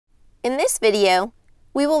In this video,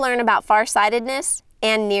 we will learn about farsightedness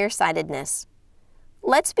and nearsightedness.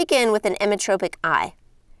 Let's begin with an emmetropic eye.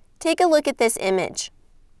 Take a look at this image.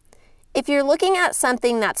 If you're looking at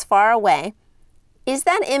something that's far away, is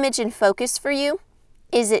that image in focus for you?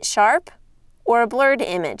 Is it sharp or a blurred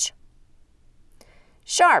image?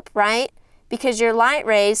 Sharp, right? Because your light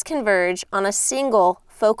rays converge on a single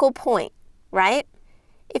focal point, right?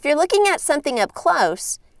 If you're looking at something up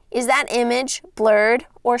close, is that image blurred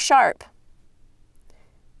or sharp?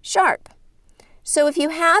 Sharp. So if you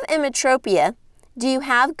have emmetropia, do you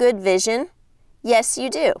have good vision? Yes, you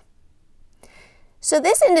do. So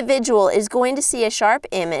this individual is going to see a sharp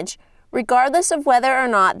image regardless of whether or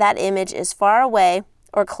not that image is far away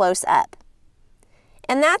or close up.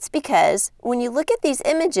 And that's because when you look at these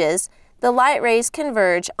images, the light rays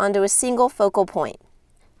converge onto a single focal point.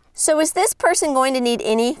 So is this person going to need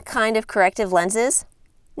any kind of corrective lenses?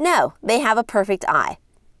 No, they have a perfect eye.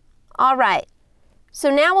 All right, so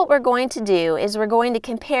now what we're going to do is we're going to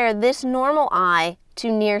compare this normal eye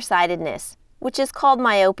to nearsightedness, which is called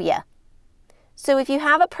myopia. So if you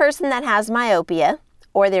have a person that has myopia,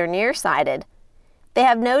 or they're nearsighted, they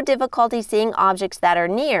have no difficulty seeing objects that are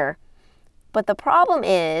near, but the problem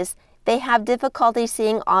is they have difficulty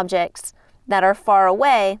seeing objects that are far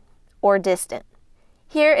away or distant.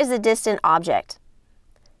 Here is a distant object.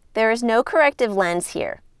 There is no corrective lens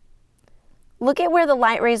here. Look at where the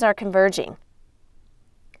light rays are converging.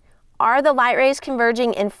 Are the light rays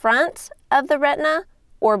converging in front of the retina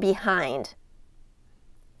or behind?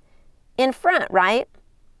 In front, right?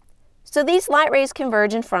 So these light rays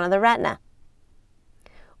converge in front of the retina.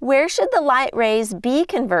 Where should the light rays be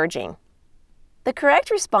converging? The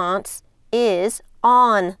correct response is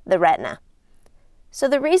on the retina. So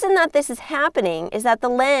the reason that this is happening is that the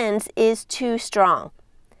lens is too strong.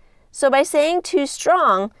 So by saying too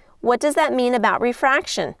strong, what does that mean about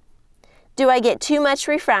refraction? Do I get too much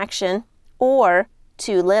refraction or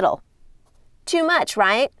too little? Too much,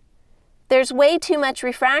 right? There's way too much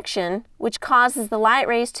refraction, which causes the light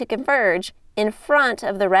rays to converge in front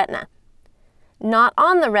of the retina. Not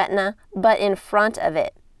on the retina, but in front of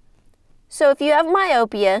it. So if you have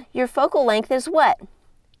myopia, your focal length is what?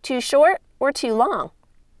 Too short or too long?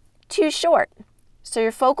 Too short. So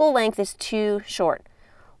your focal length is too short.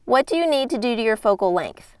 What do you need to do to your focal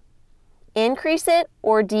length? Increase it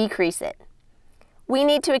or decrease it? We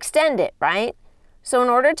need to extend it, right? So in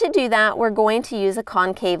order to do that, we're going to use a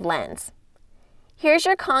concave lens. Here's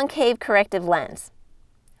your concave corrective lens.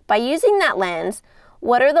 By using that lens,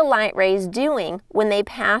 what are the light rays doing when they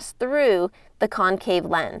pass through the concave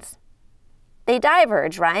lens? They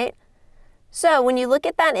diverge, right? So when you look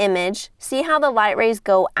at that image, see how the light rays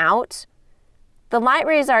go out? The light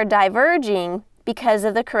rays are diverging because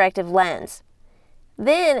of the corrective lens.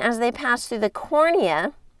 Then as they pass through the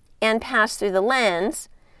cornea and pass through the lens,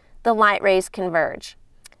 the light rays converge.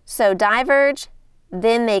 So diverge,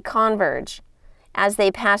 then they converge as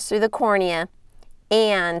they pass through the cornea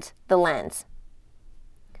and the lens.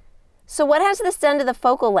 So what has this done to the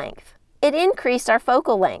focal length? It increased our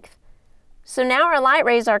focal length. So now our light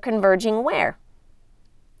rays are converging where?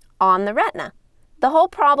 On the retina. The whole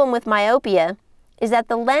problem with myopia is that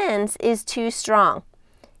the lens is too strong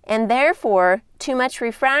and therefore too much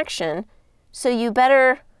refraction, so you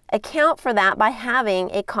better account for that by having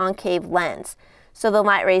a concave lens. So the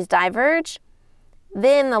light rays diverge,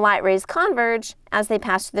 then the light rays converge as they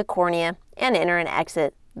pass through the cornea and enter and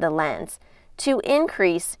exit the lens to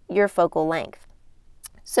increase your focal length.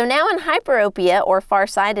 So now in hyperopia or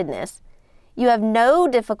farsightedness, you have no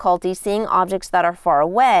difficulty seeing objects that are far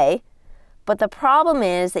away, but the problem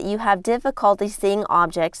is that you have difficulty seeing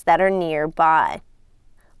objects that are nearby.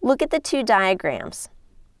 Look at the two diagrams.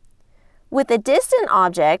 With a distant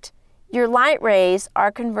object, your light rays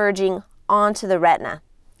are converging onto the retina,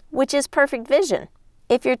 which is perfect vision.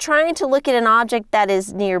 If you're trying to look at an object that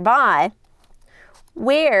is nearby,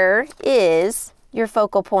 where is your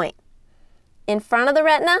focal point? In front of the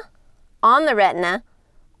retina, on the retina,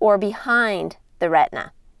 or behind the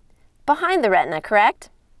retina? Behind the retina, correct?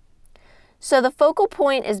 So the focal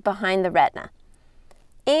point is behind the retina.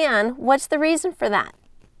 And what's the reason for that?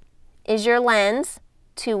 Is your lens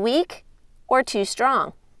too weak or too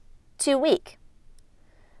strong? Too weak.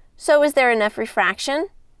 So is there enough refraction?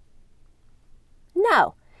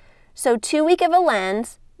 No. So too weak of a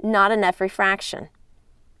lens, not enough refraction.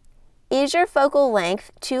 Is your focal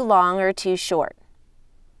length too long or too short?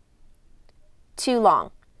 Too long.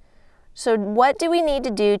 So what do we need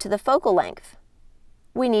to do to the focal length?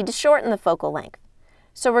 We need to shorten the focal length.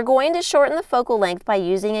 So we're going to shorten the focal length by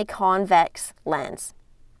using a convex lens.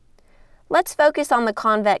 Let's focus on the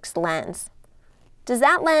convex lens. Does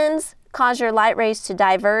that lens cause your light rays to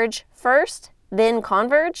diverge first, then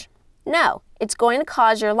converge? No, it's going to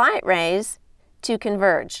cause your light rays to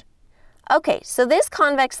converge. Okay, so this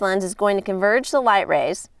convex lens is going to converge the light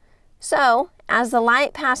rays. So, as the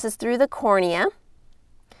light passes through the cornea,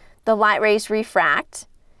 the light rays refract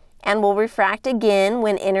and will refract again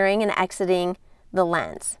when entering and exiting the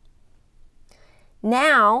lens.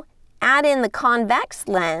 Now, add in the convex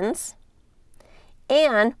lens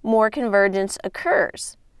and more convergence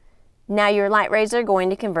occurs. Now your light rays are going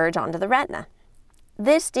to converge onto the retina.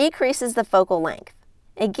 This decreases the focal length.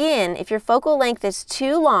 Again, if your focal length is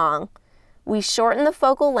too long, we shorten the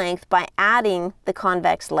focal length by adding the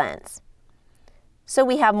convex lens. So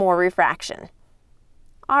we have more refraction.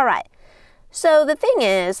 All right, so the thing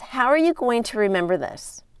is, how are you going to remember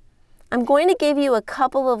this? I'm going to give you a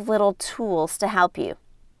couple of little tools to help you.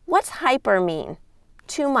 What's hyper mean?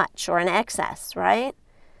 Too much or an excess, right?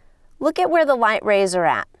 Look at where the light rays are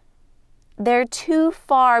at. They're too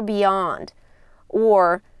far beyond,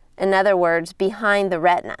 or in other words, behind the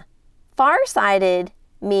retina. Farsighted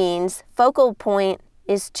means focal point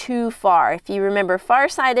is too far. If you remember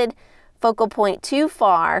farsighted, focal point too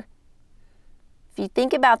far, if you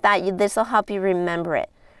think about that, this will help you remember it.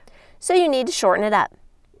 So you need to shorten it up.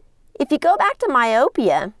 If you go back to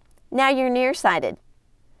myopia, now you're nearsighted.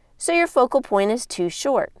 So your focal point is too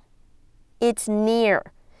short. It's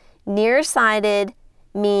near. Nearsighted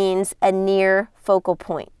means a near focal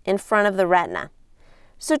point in front of the retina.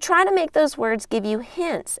 So try to make those words give you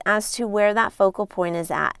hints as to where that focal point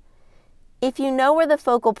is at. If you know where the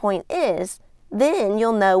focal point is, then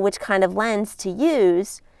you'll know which kind of lens to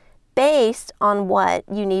use based on what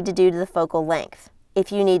you need to do to the focal length.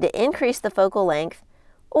 If you need to increase the focal length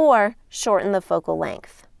or shorten the focal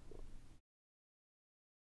length.